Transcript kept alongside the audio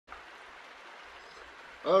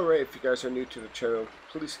Alright, if you guys are new to the channel,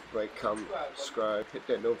 please like, comment, subscribe, hit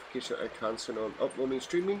that notification icon so know I'm uploading and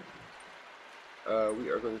streaming. We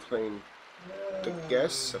are going to be playing The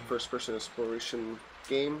Guess, a first-person exploration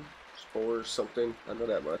game, or something. I know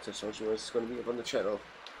that much. That's what it's going to be up on the channel.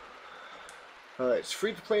 It's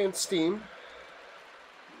free to play on Steam.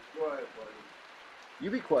 Be quiet, buddy.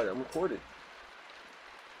 You be quiet, I'm recording.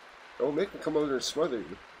 Don't make me come over and smother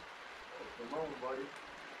you. Come on, buddy.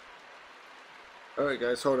 Alright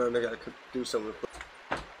guys, hold on, I gotta do something.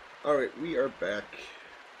 Alright, we are back.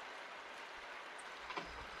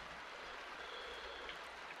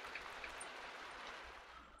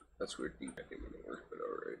 That's weird, that didn't even work, but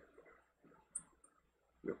alright.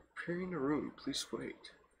 We're preparing a room, please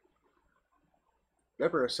wait.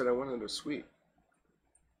 Remember I said I wanted a suite.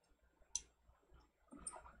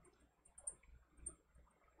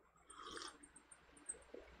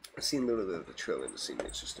 I seen a little bit of the trailer and it seemed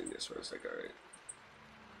interesting, so I was like, alright.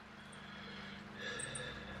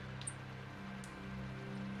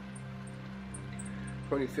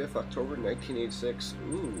 '25th October 1986.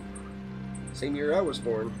 Ooh, same year I was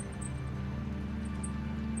born.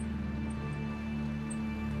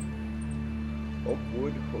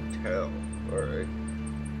 Oakwood Hotel. Alright.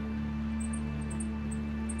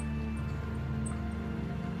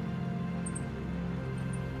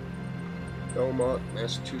 Belmont,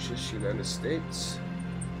 Massachusetts, United States.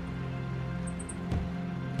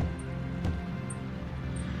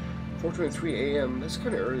 4:23 a.m. That's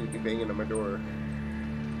kind of early to be banging on my door.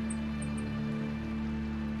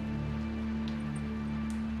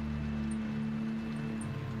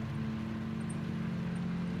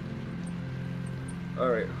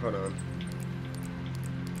 Alright, hold on.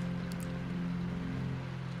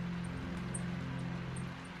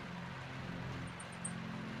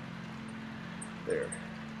 There.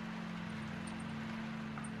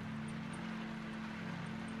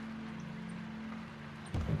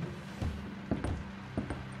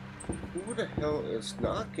 Who the hell is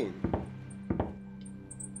knocking?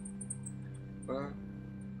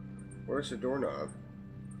 Where's the doorknob?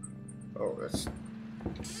 Oh, that's...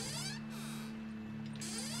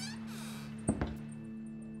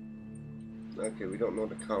 Okay, we don't know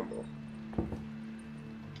the combo.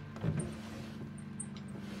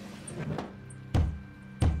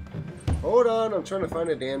 Hold on, I'm trying to find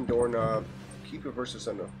a damn doorknob. Keep it versus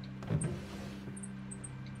unknown.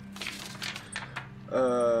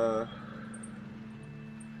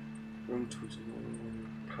 Room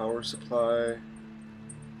power supply.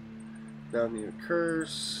 Now need a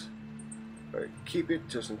curse. Alright, keep it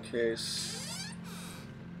just in case.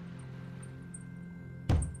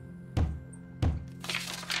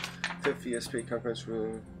 Fifth ESP conference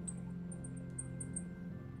room.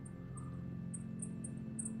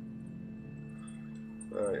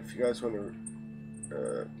 If you guys want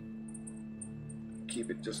to keep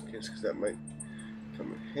it just in case, because that might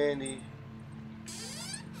come in handy.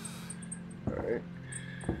 Alright.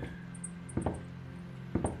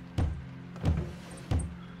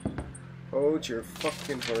 Hold your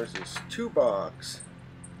fucking horses. 2 box.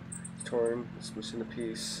 It's torn. It's missing a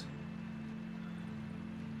piece.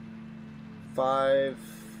 5,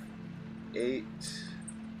 8.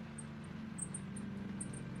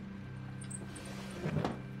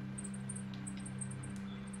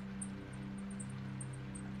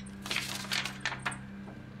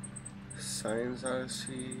 Science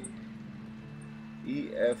Odyssey.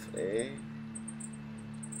 EFA.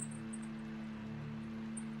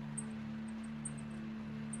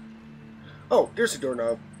 Oh, there's a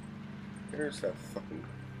doorknob. There's that fucking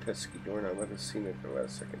pesky doorknob. I haven't seen it for the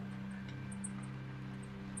last second.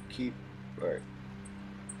 Keep. Alright.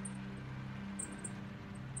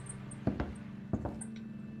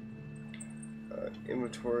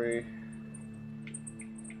 Inventory.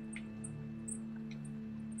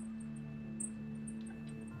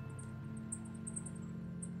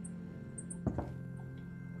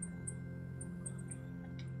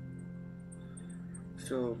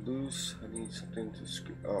 Still loose. I need something to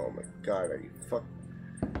screw. Oh my god, are you fuck?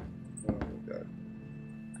 Oh my god.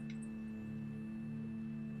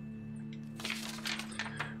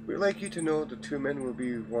 We'd like you to know the 2 men will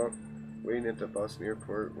be waiting at the Boston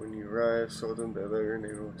airport. When you arrive, show them the letter and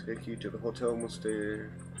they will take you to the hotel. Once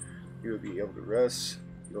there, you will be able to rest.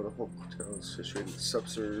 You know, the hotel is situated in the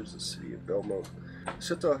suburbs of the city of Belmont.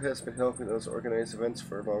 The hotel has been helping us organize events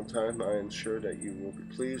for a long time. I am sure that you will be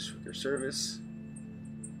pleased with your service.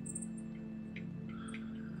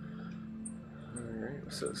 Alright,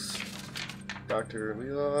 what's this? Dr.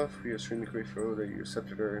 Leloff, we are extremely grateful that you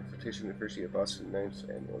accepted our invitation to the University of Boston 9th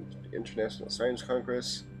Annual International Science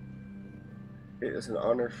Congress. It is an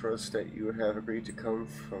honor for us that you have agreed to come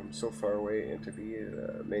from so far away and to be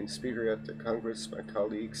the main speaker at the Congress. My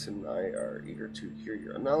colleagues and I are eager to hear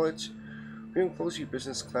your knowledge. We enclose you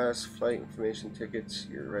business class flight information tickets.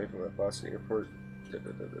 Your arrival at Boston Airport.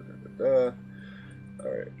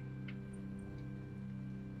 Alright.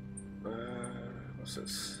 What's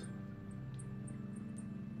this?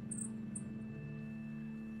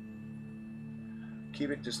 Keep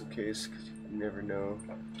it just in case, because you never know.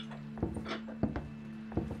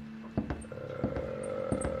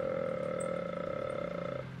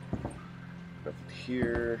 Nothing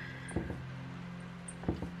here.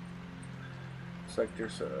 Looks like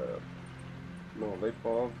there's a no light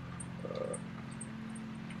bulb.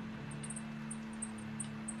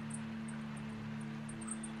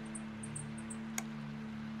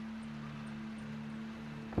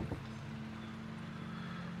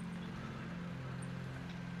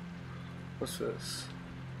 What's this?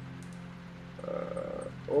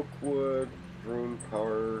 Oakwood, room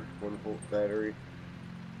power, 1-volt battery.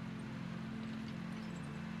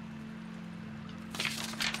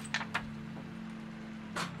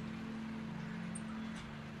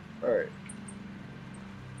 Alright.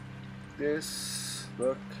 This,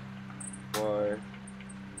 look, why?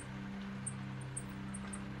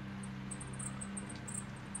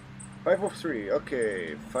 $503,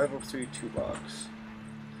 okay, $503 2-box.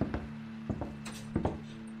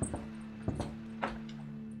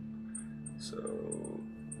 So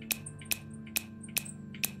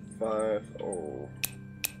 50.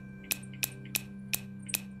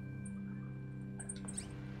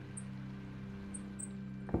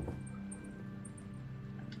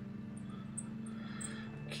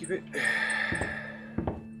 Keep it.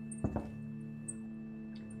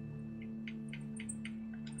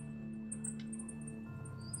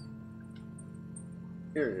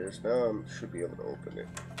 Here it is. Now I should be able to open it.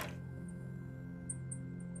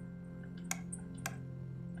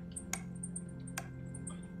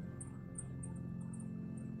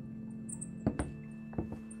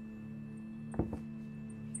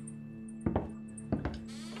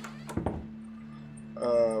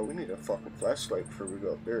 We need a fucking flashlight before we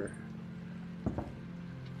go up there.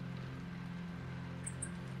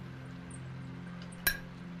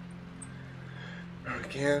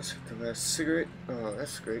 Gas, the last cigarette. Oh,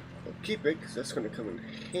 that's great. I'll keep it because that's going to come in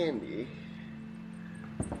handy.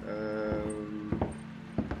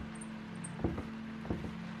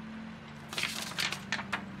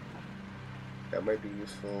 That might be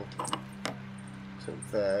useful. So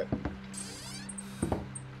that.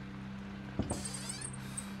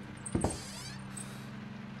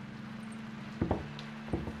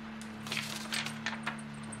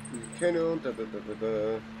 Candle,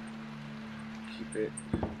 keep it.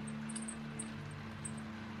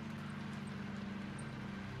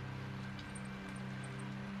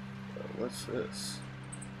 What's this?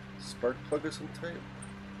 Spark plug of some type?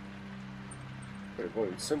 Got a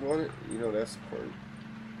glowing symbol on it? You know that's important.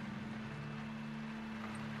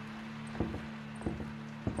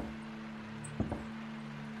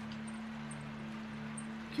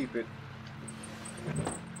 Keep it.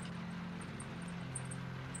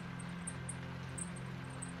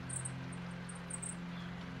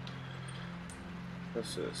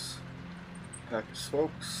 What's this? Pack of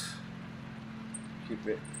smokes. Keep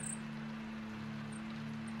it.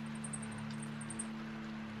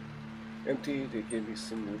 Empty. They gave me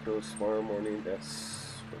some glucose tomorrow morning.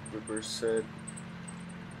 That's what Ripper said.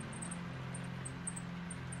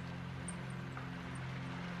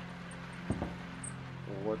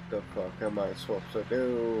 What the fuck am I supposed to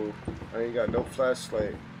do? I ain't got no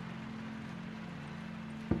flashlight.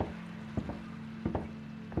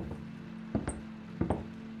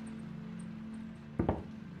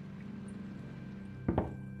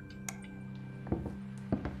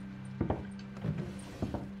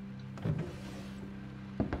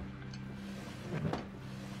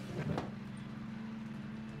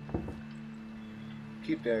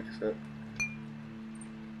 Keep the accent.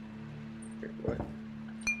 Wait, what?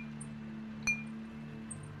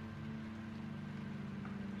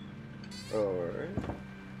 Alright.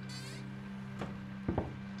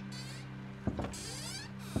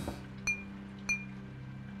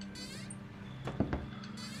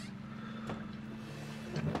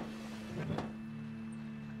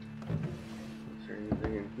 Is there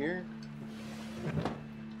anything in here?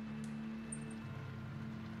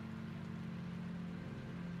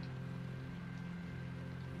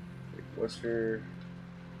 What's there?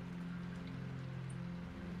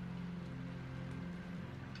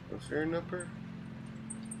 Was there a number?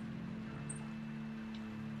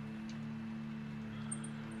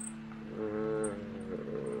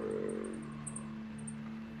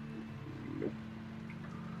 Nope.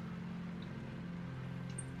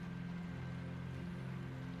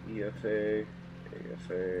 EFA,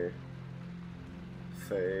 AFA,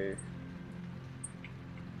 FA.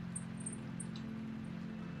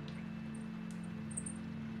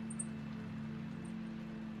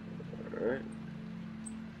 Alright.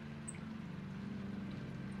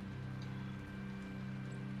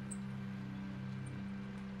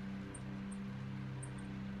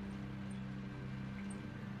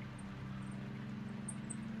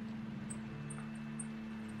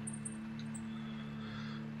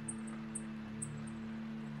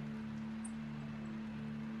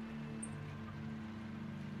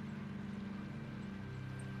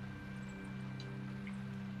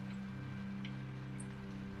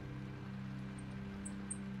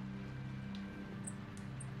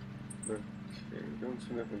 Okay, don't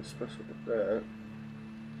see nothing special with that.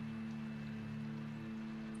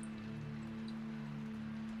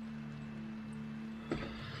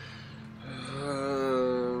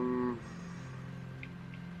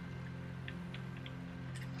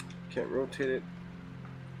 Can't rotate it.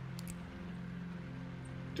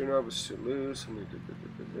 Doorknob is too loose.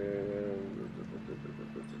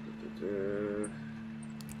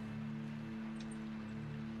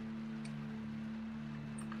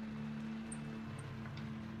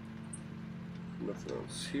 Nothing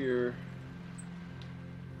else here.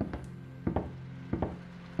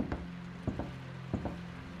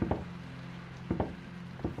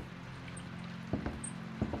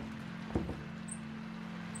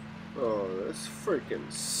 Oh, this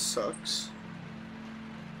freaking sucks.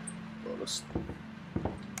 Well, let's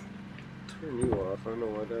turn you off. I don't know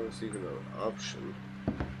why that was even an option.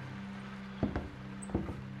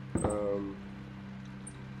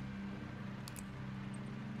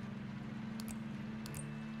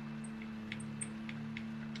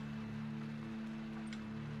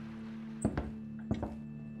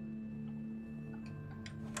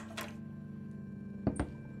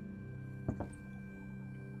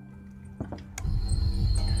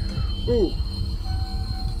 Ooh.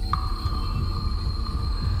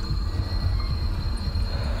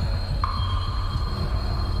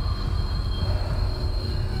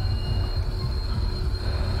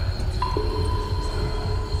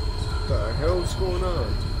 What the hell's going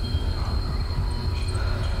on?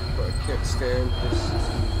 But I can't stand this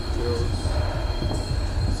feels.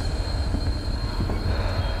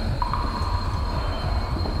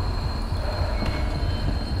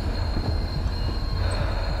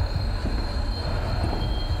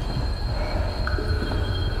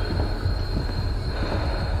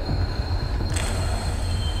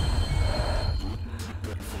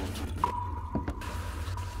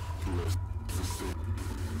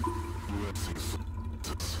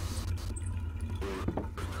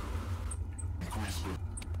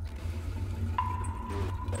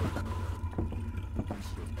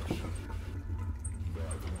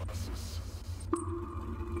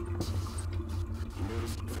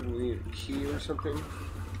 We need a key or something.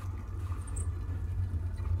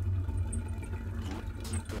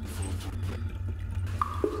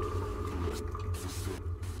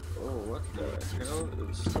 Oh, what the hell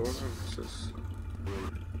is going on? What's this?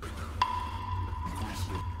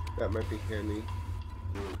 That might be handy.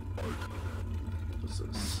 What's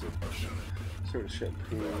this? Sort of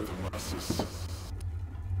shampoo.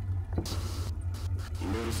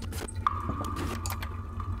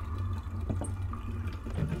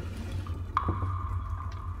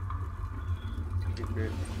 Okay.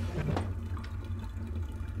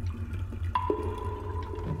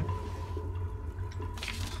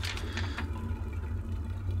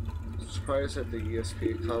 Surprised at the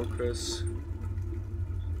ESP Conquest.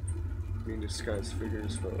 Being disguised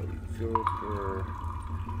figures from field were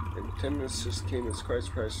in attendance just came as quite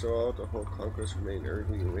surprised throughout. The whole conquest remained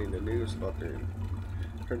early awaiting the news about their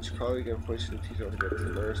French colleague. Unfortunately, details to get to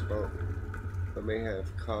learn about but may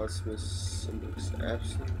have caused Miss Simbick's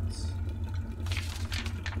absence.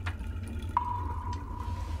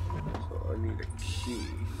 So I need a key.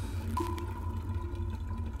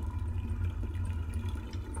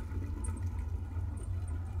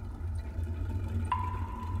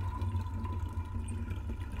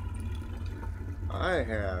 I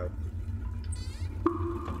have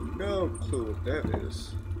no clue what that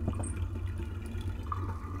is.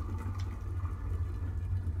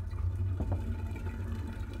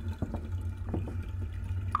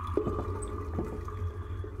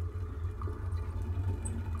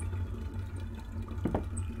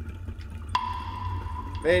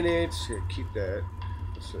 Band-aids, here, keep that.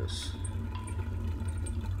 What's this?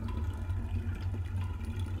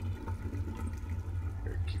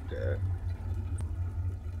 Here, keep that.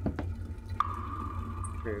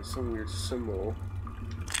 Okay, some weird symbol.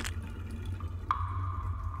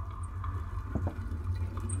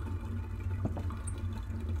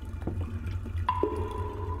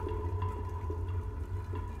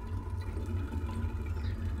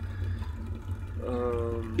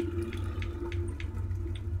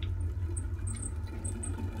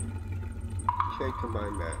 Can't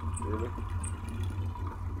combine that, really.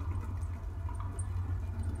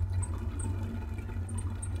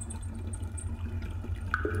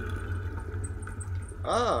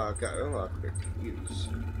 Ah, got it unlocked quick. Use.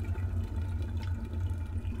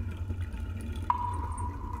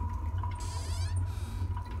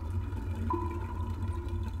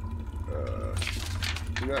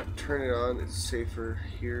 Do not turn it on, it's safer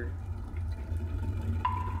here.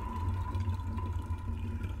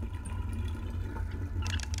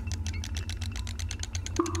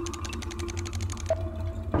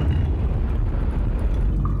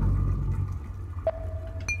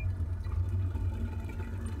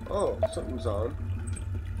 Oh, something's on.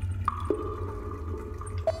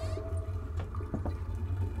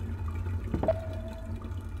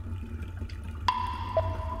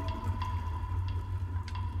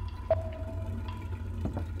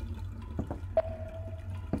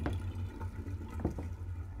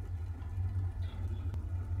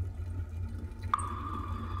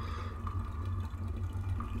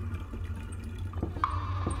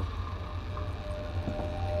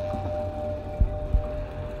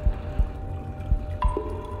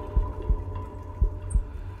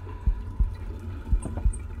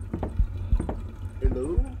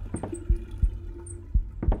 Hello?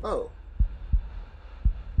 Oh.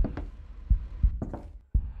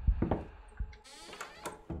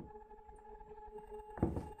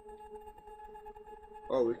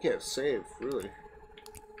 Oh, we can't save, really.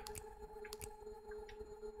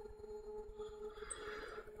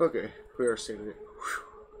 Okay, we are saving it.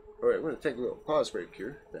 Alright, I'm gonna take a little pause break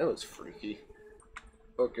here. That was freaky.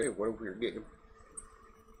 Okay, what a weird game.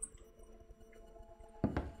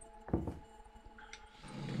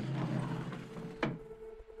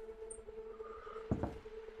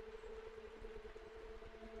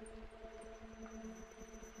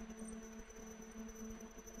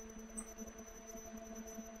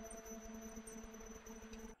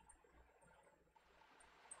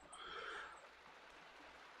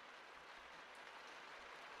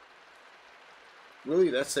 Really,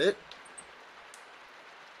 that's it?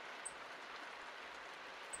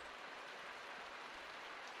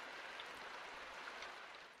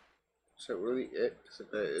 Is that really it? Because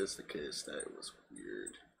if that is the case, that was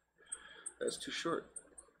weird. That's too short.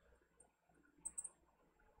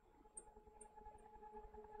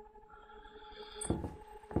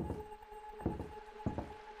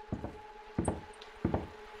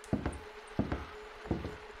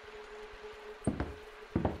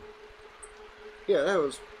 Yeah, that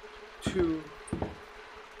was too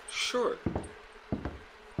short.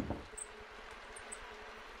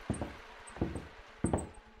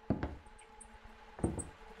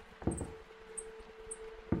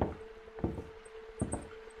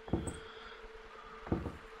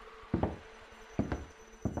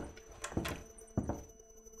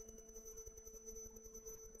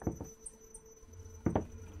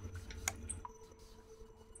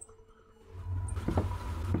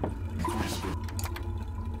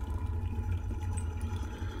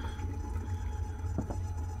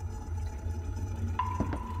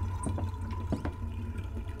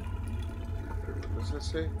 What does that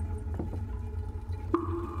say?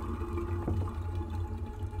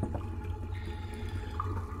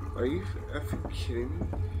 Are you effing kidding me?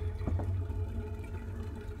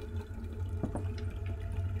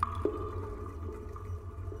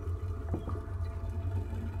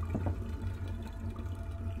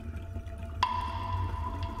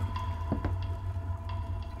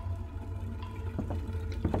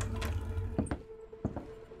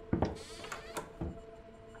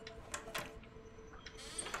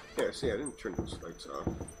 Yeah, see, I didn't turn those lights off.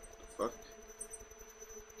 Fuck.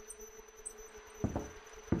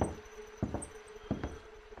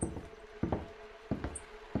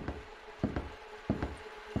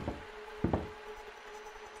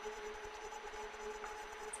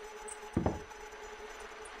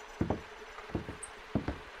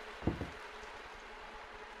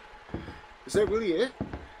 Is that really it?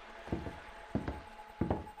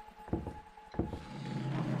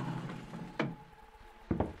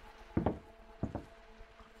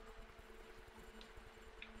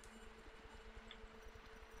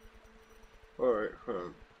 Alright, hold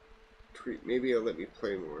on. Maybe it'll let me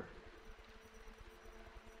play more.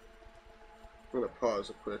 I'm gonna pause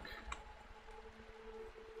a quick.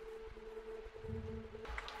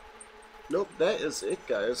 nope, that is it,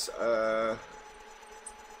 guys. No,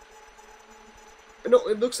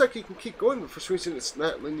 it looks like you can keep going, but for some reason it's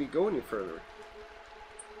not letting you go any further.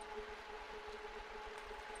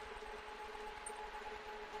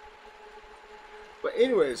 But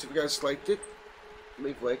anyways, if you guys liked it,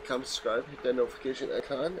 leave a like, comment, subscribe, hit that notification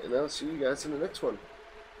icon, and I'll see you guys in the next one.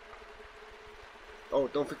 Oh,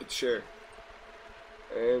 don't forget to share.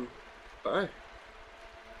 And bye.